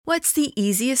What's the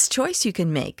easiest choice you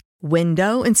can make?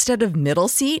 Window instead of middle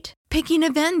seat? Picking a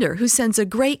vendor who sends a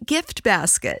great gift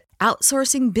basket?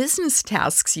 Outsourcing business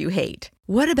tasks you hate?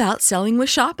 What about selling with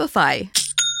Shopify?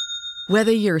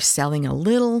 Whether you're selling a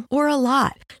little or a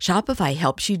lot, Shopify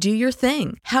helps you do your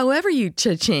thing, however you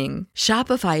cha-ching.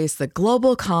 Shopify is the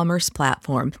global commerce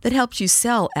platform that helps you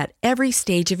sell at every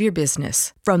stage of your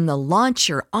business. From the launch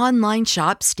your online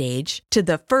shop stage to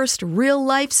the first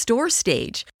real-life store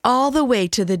stage, all the way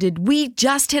to the did we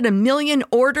just hit 1 million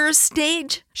orders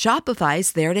stage.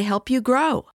 Shopify's there to help you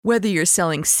grow. Whether you're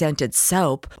selling scented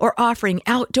soap or offering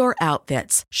outdoor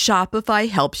outfits, Shopify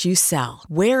helps you sell.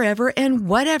 Wherever and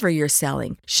whatever you're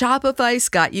selling, Shopify's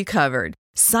got you covered.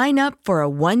 Sign up for a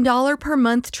 $1 per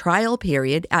month trial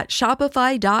period at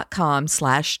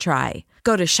shopify.com/try.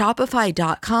 Go to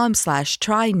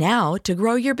shopify.com/try now to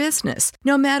grow your business,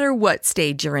 no matter what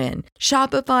stage you're in.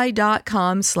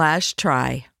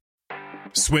 Shopify.com/try.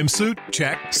 Swimsuit?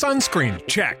 Check. Sunscreen?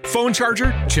 Check. Phone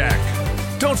charger? Check.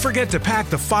 Don't forget to pack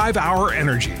the 5-Hour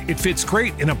Energy. It fits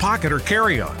great in a pocket or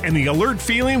carry-on, and the alert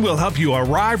feeling will help you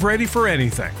arrive ready for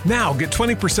anything. Now get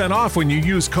 20% off when you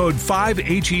use code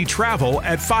 5HETRAVEL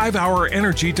at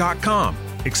 5hourenergy.com.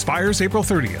 Expires April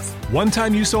 30th.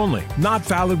 One-time use only. Not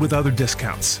valid with other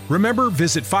discounts. Remember,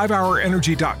 visit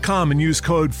 5hourenergy.com and use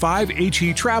code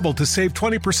 5HETRAVEL to save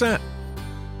 20%.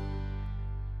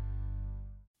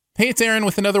 Hey, it's Aaron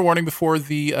with another warning before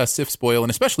the SIF spoil, and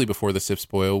especially before the SIF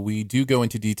spoil. We do go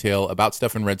into detail about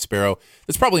stuff in Red Sparrow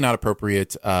that's probably not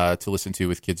appropriate to listen to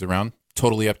with kids around.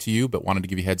 Totally up to you, but wanted to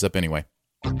give you a heads up anyway.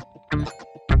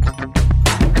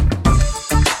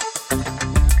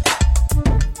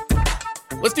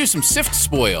 Let's do some SIF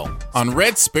spoil on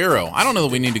Red Sparrow. I don't know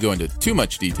that we need to go into too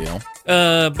much detail.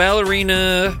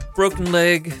 Ballerina, broken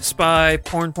leg, spy,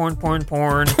 porn.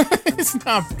 It's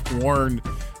not porn.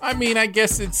 I mean, I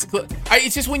guess it's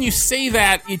just when you say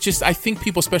that, I think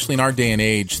people, especially in our day and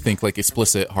age, think like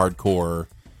explicit, hardcore,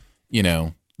 you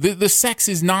know. The sex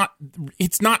is not,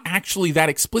 it's not actually that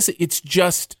explicit. It's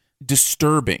just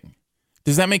disturbing.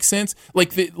 Does that make sense?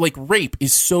 Like rape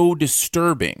is so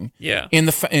disturbing. Yeah.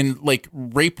 And like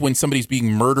rape when somebody's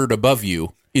being murdered above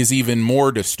you is even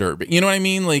more disturbing. You know what I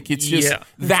mean? Like it's just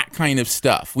that kind of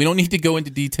stuff. We don't need to go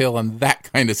into detail on that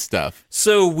kind of stuff.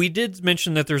 So we did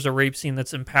mention that there's a rape scene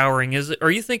that's empowering. Are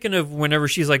you thinking of whenever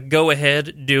she's like, go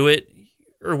ahead, do it?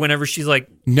 Or whenever she's like,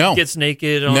 gets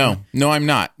naked? No, I'm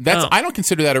not. I don't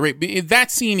consider that a rape. That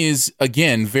scene is,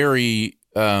 again, very,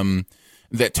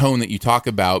 that tone that you talk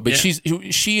about. But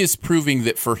she is proving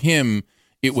that for him,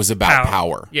 it was about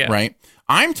power, right?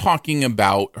 I'm talking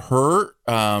about her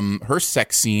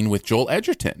sex scene with Joel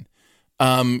Edgerton.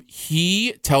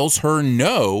 He tells her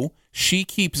no, she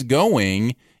keeps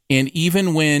going, and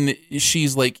even when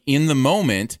she's like in the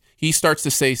moment, he starts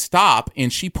to say stop,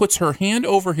 and she puts her hand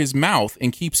over his mouth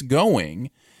and keeps going.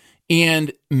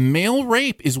 And male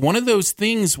rape is one of those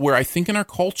things where I think in our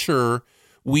culture,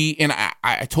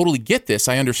 I totally get this.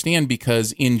 I understand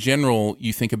because in general,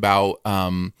 you think about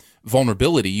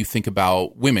vulnerability, you think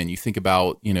about women, you think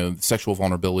about, you know, the sexual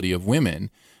vulnerability of women.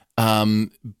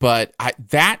 But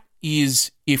that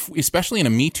is, especially in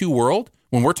a Me Too world,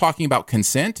 when we're talking about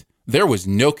consent, there was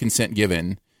no consent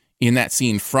given in that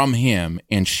scene from him,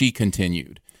 and she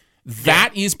continued.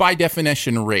 That is by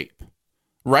definition rape,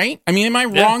 right? I mean, am I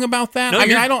wrong about that? No, I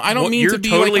mean, I don't mean to be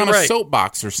totally like on right. a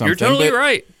soapbox or something. You're totally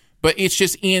right. But it's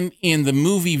just in the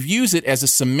movie views it as a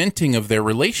cementing of their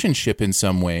relationship in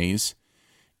some ways.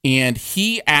 And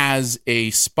he, as a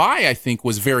spy, I think,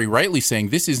 was very rightly saying,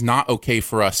 this is not okay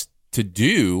for us to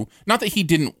do. Not that he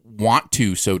didn't want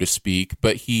to, so to speak,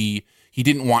 but he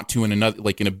didn't want to in another,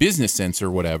 like in a business sense or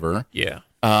whatever. Yeah.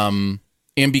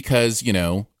 And because, you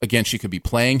know, again, she could be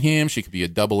playing him, she could be a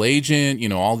double agent, you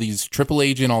know, all these triple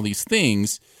agent, all these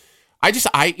things.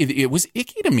 It was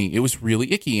icky to me. It was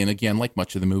really icky. And again, like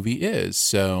much of the movie is.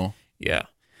 So yeah,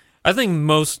 I think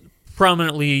most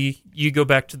prominently you go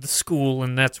back to the school,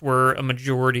 and that's where a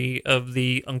majority of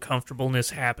the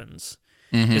uncomfortableness happens.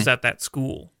 Is at that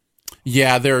school.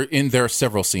 Yeah, there are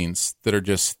several scenes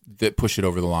that push it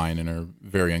over the line and are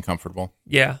very uncomfortable.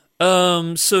 Yeah.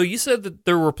 So you said that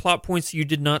there were plot points you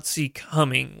did not see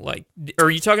coming. Like, are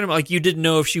you talking about like you didn't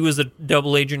know if she was a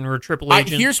double agent or a triple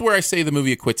agent? Here's where I say the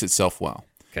movie acquits itself well.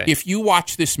 Okay. If you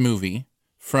watch this movie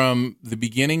from the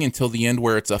beginning until the end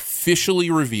where it's officially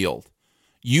revealed,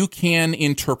 you can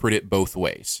interpret it both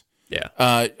ways. Yeah.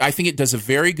 I think it does a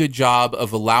very good job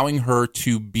of allowing her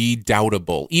to be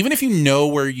doubtable. Even if you know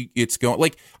where it's going.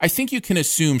 Like, I think you can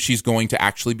assume she's going to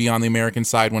actually be on the American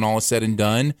side when all is said and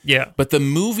done. Yeah. But the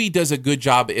movie does a good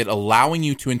job at allowing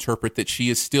you to interpret that she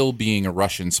is still being a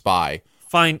Russian spy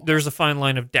there's a fine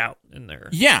line of doubt in there.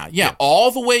 Yeah.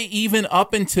 All the way even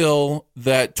up until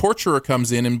that torturer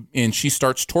comes in and she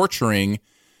starts torturing,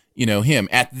 him.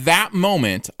 At that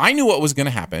moment, I knew what was going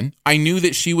to happen. I knew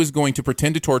that she was going to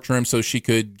pretend to torture him so she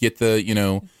could get the,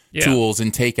 tools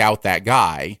and take out that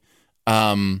guy.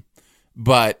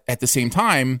 But at the same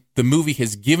time, the movie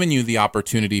has given you the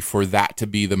opportunity for that to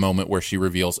be the moment where she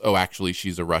reveals, oh, actually,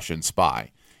 she's a Russian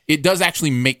spy. It does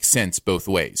actually make sense both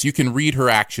ways. You can read her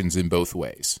actions in both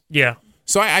ways. Yeah.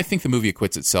 So I think the movie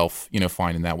acquits itself,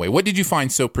 fine in that way. What did you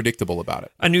find so predictable about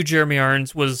it? I knew Jeremy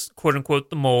Irons was, quote unquote,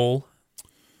 the mole.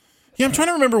 Yeah, I'm trying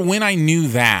to remember when I knew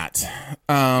that.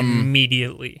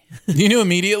 Immediately. You knew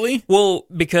immediately? Well,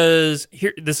 because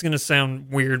this is going to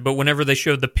sound weird, but whenever they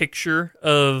showed the picture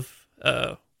of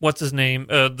what's his name,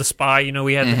 the spy,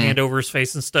 he had the hand over his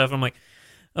face and stuff. I'm like,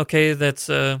 okay, that's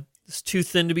it's too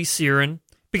thin to be Siren,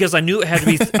 because I knew it had to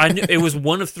be. I knew it was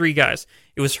one of three guys.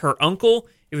 It was her uncle,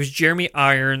 it was Jeremy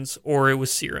Irons, or it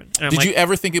was Siren. Did you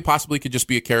ever think it possibly could just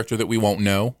be a character that we won't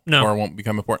know, or won't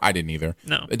become important? I didn't either.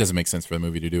 No, it doesn't make sense for the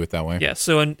movie to do it that way. Yeah,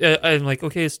 so I'm like,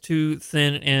 okay, it's too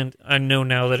thin, and I know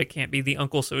now that it can't be the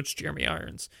uncle, so it's Jeremy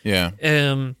Irons. Yeah.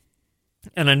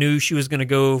 And I knew she was going to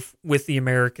go with the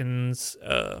Americans.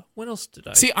 What else did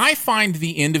I... See, I find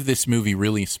the end of this movie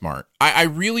really smart. I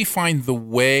really find the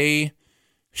way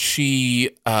she...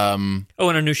 and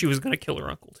I knew she was going to kill her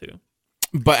uncle, too.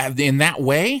 But in that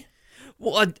way?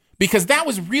 Well, because that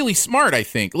was really smart, I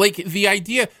think. Like, the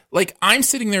idea... Like, I'm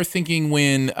sitting there thinking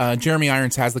when Jeremy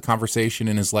Irons has the conversation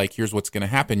and is like, here's what's going to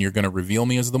happen. You're going to reveal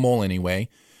me as the mole anyway,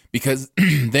 because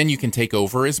then you can take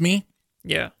over as me.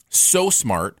 Yeah. So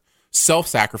smart.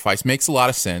 Self-sacrifice makes a lot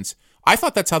of sense. I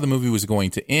thought that's how the movie was going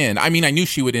to end. I mean, I knew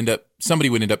somebody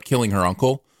would end up killing her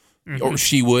uncle, or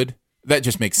she would. That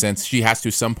just makes sense. She has to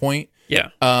at some point. Yeah.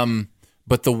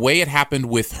 But the way it happened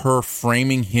with her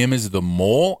framing him as the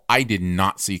mole, I did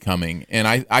not see coming. And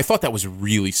I thought that was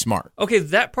really smart. Okay,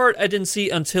 that part I didn't see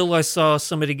until I saw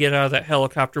somebody get out of that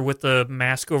helicopter with the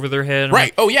mask over their head.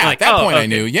 Right. At that point I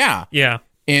knew. Yeah. Yeah.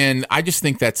 And I just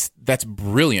think that's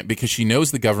brilliant, because she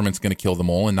knows the government's going to kill the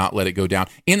mole and not let it go down.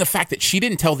 And the fact that she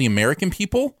didn't tell the American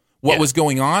people what was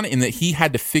going on, and that he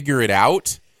had to figure it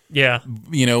out. Yeah.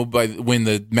 By when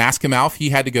the mask came out, he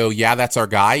had to go, yeah, that's our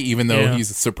guy, even though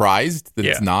he's surprised that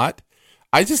it's not.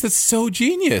 It's so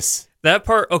genius. That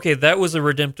part, okay, that was a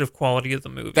redemptive quality of the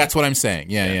movie. That's what I'm saying.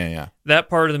 Yeah. That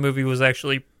part of the movie was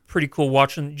actually pretty cool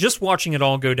watching it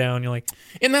all go down. You're like,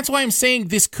 and that's why I'm saying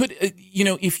this could,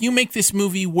 if you make this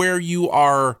movie where you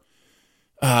are,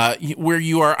 I'm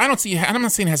not saying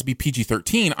it has to be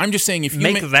PG-13. I'm just saying if you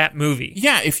make that movie.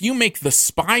 Yeah, if you make the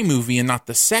spy movie and not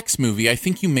the sex movie, I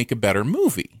think you make a better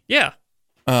movie. Yeah.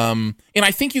 And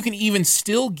I think you can even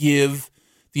still give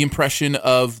the impression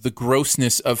of the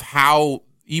grossness of how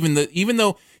even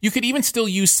though you could even still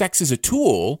use sex as a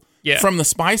tool from the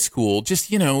spy school, just,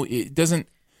 it doesn't,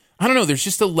 I don't know. There's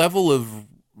just a level of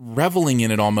reveling in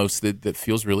it almost that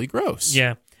feels really gross.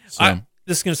 Yeah. So.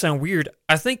 This is going to sound weird.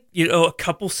 I think, a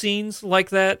couple scenes like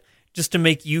that, just to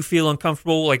make you feel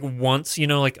uncomfortable, like once,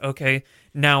 like, okay,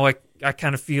 now I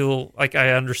kind of feel like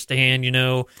I understand, and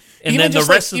even then the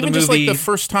rest of the movie. Even just like the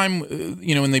first time,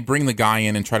 when they bring the guy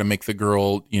in and try to make the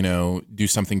girl, do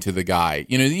something to the guy,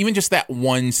 even just that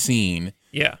one scene.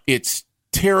 Yeah. It's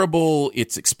terrible,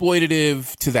 it's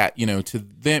exploitative to that, to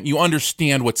them. You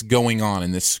understand what's going on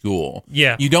in this school.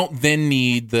 Yeah. You don't then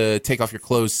need the take off your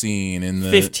clothes scene and the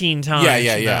 15 times.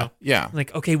 Yeah.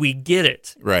 Like, okay, we get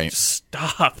it. Right. Just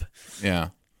stop. Yeah.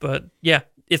 But yeah,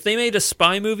 if they made a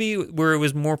spy movie where it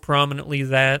was more prominently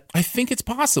that, I think it's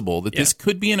possible that this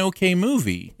could be an okay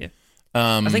movie. Yeah.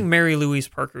 I think Mary Louise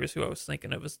Parker is who I was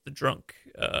thinking of as the drunk.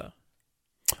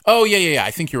 Oh yeah.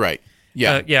 I think you're right.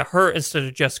 Yeah. Her instead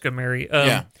of Jessica Mary.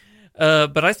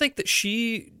 But I think that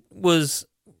she was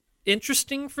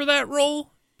interesting for that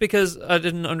role because I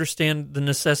didn't understand the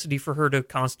necessity for her to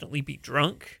constantly be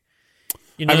drunk.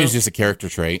 I mean, it's just a character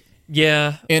trait.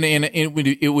 Yeah. And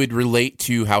it would relate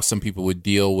to how some people would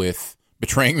deal with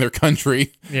betraying their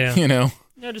country. Yeah.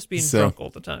 Yeah, just being drunk all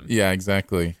the time. Yeah,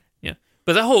 exactly. Yeah.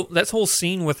 But that whole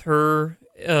scene with her,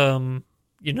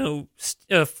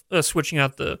 switching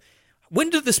out the... When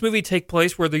did this movie take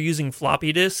place where they're using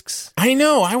floppy disks? I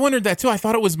know. I wondered that too. I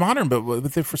thought it was modern,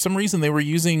 but for some reason they were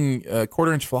using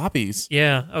quarter-inch floppies.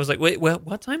 Yeah. I was like, wait,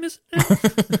 what time is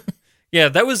it now? Yeah,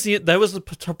 that was the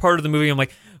part of the movie. I'm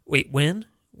like, wait, when?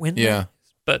 Yeah.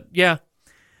 But yeah.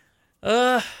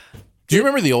 Do you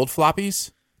remember the old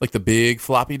floppies? Like the big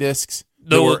floppy disks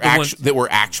that were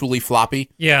actually floppy?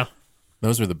 Yeah.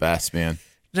 Those were the best, man.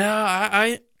 No,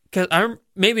 I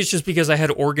Maybe it's just because I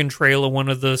had Oregon Trail of one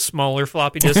of the smaller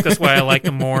floppy disks. That's why I like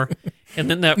them more. And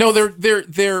then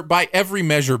they're by every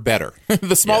measure better.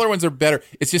 The smaller ones are better.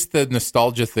 It's just the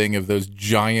nostalgia thing of those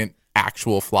giant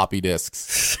actual floppy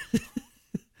disks.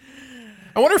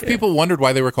 I wonder if people wondered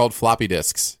why they were called floppy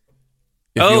disks.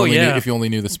 If you only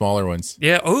knew the smaller ones.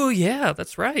 Yeah. Oh, yeah.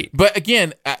 That's right. But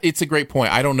again, it's a great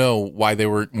point. I don't know why they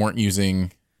weren't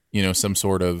using, some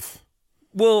sort of.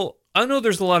 Well, I know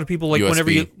there's a lot of people like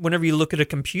USB. whenever you look at a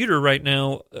computer right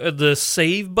now, the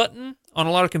save button on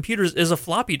a lot of computers is a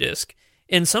floppy disk.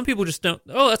 And some people just don't,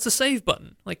 that's a save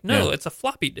button. Like, no, it's a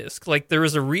floppy disk. Like, there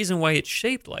is a reason why it's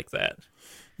shaped like that.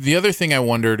 The other thing I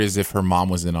wondered is if her mom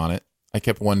was in on it. I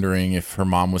kept wondering if her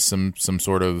mom was some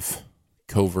sort of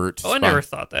covert spy. I never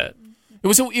thought that. It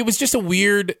was just a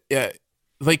weird,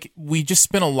 we just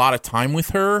spent a lot of time with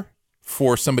her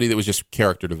for somebody that was just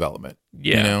character development.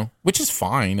 Yeah. Which is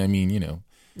fine. I mean,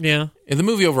 Yeah. And the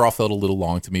movie overall felt a little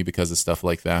long to me because of stuff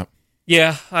like that.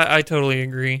 Yeah, I totally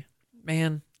agree.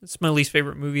 Man, it's my least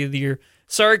favorite movie of the year.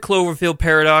 Sorry, Cloverfield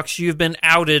Paradox, you've been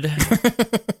outed.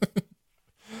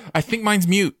 I think mine's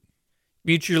Mute.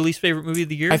 Mute's your least favorite movie of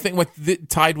the year? I think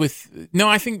tied with... No,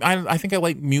 I think I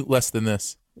like Mute less than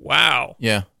this. Wow.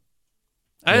 Yeah.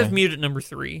 I have Mute at number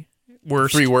 3.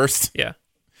 Worst. 3 worst? Yeah.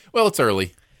 Well, it's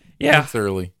early. Yeah. It's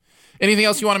early. Anything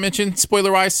else you want to mention,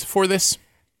 spoiler-wise, for this?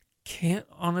 Can't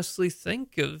honestly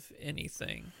think of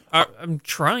anything. I'm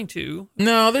trying to.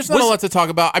 No, there's not a lot to talk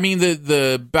about. I mean,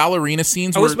 the ballerina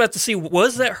scenes I was about to see,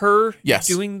 was that her Yes.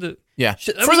 doing the... Yeah.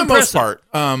 For the most part.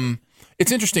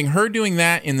 It's interesting. Her doing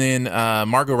that and then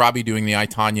Margot Robbie doing the I,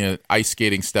 Tonya ice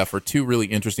skating stuff are two really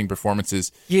interesting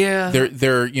performances. Yeah.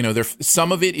 They're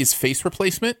some of it is face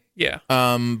replacement. Yeah.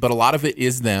 But a lot of it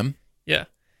is them. Yeah.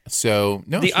 So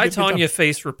no, the I, Tonya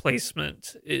face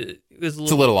replacement is it's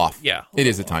a little off. Yeah. It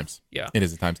is at times. Yeah. It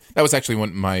is at times. That was actually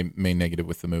my main negative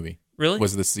with the movie. Really?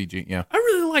 Was the CG. Yeah. I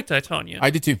really liked I, Tonya.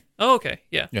 I did too. Oh, okay.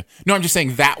 Yeah. Yeah. No, I'm just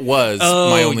saying that was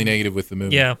my only negative with the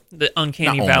movie. Yeah. The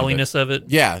uncanny Not only, valleyness of it.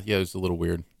 Yeah. It was a little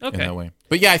weird in Okay. that way.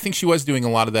 But yeah, I think she was doing a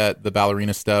lot of the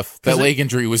ballerina stuff. That leg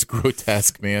injury was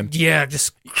grotesque, man. Yeah,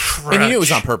 just crutch. And you knew it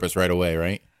was on purpose right away,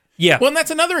 right? Yeah. Well, and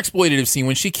that's another exploitative scene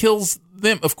when she kills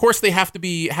them. Of course, they have to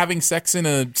be having sex in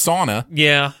a sauna.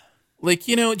 Yeah. Like,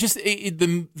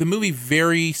 the movie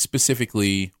very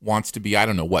specifically wants to be, I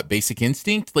don't know, what, Basic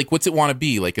Instinct? Like, what's it want to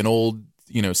be? Like an old,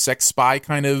 sex spy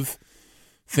kind of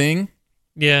thing?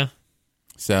 Yeah.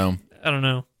 So. I don't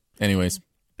know. Anyways.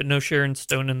 But no Sharon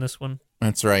Stone in this one.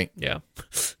 That's right. Yeah.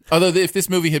 Although, if this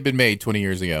movie had been made 20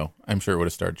 years ago, I'm sure it would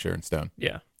have starred Sharon Stone.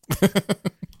 Yeah.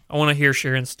 I want to hear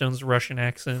Sharon Stone's Russian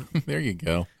accent. There you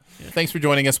go. Yeah. Thanks for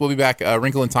joining us. We'll be back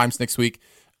Wrinkle in Times next week.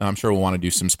 I'm sure we'll want to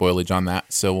do some spoilage on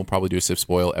that, so we'll probably do a Sif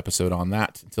Spoil episode on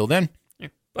that. Until then. Yeah.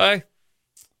 Bye.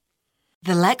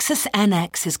 The Lexus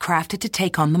NX is crafted to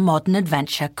take on the modern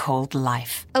adventure called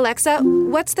life. Alexa,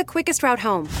 what's the quickest route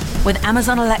home? With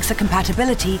Amazon Alexa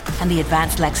compatibility and the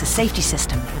advanced Lexus safety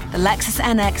system, the Lexus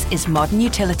NX is modern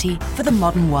utility for the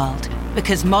modern world.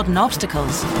 Because modern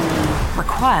obstacles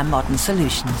require modern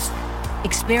solutions.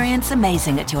 Experience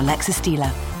amazing at your Lexus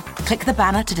dealer. Click the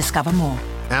banner to discover more.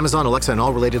 Amazon Alexa and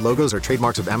all related logos are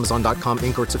trademarks of Amazon.com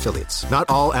Inc. or its affiliates. Not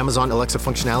all Amazon Alexa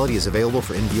functionality is available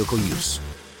for in-vehicle use.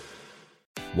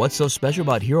 What's so special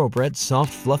about Hero Bread's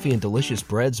soft, fluffy, and delicious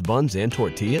breads, buns, and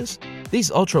tortillas?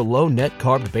 These ultra-low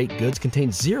net-carb baked goods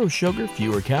contain zero sugar,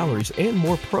 fewer calories, and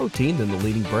more protein than the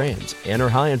leading brands, and are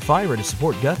high in fiber to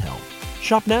support gut health.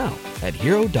 Shop now at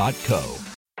Hero.co.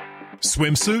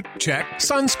 Swimsuit? Check.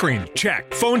 Sunscreen?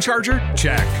 Check. Phone charger?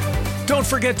 Check. Don't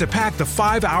forget to pack the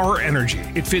 5-Hour Energy.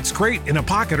 It fits great in a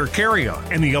pocket or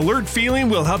carry-on, and the alert feeling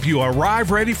will help you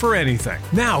arrive ready for anything.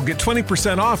 Now get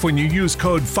 20% off when you use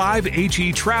code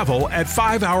 5HETRAVEL at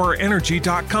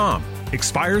 5hourenergy.com.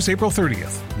 Expires April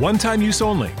 30th. One-time use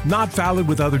only. Not valid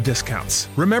with other discounts.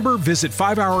 Remember, visit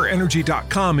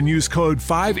 5hourenergy.com and use code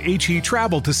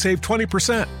 5HETRAVEL to save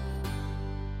 20%.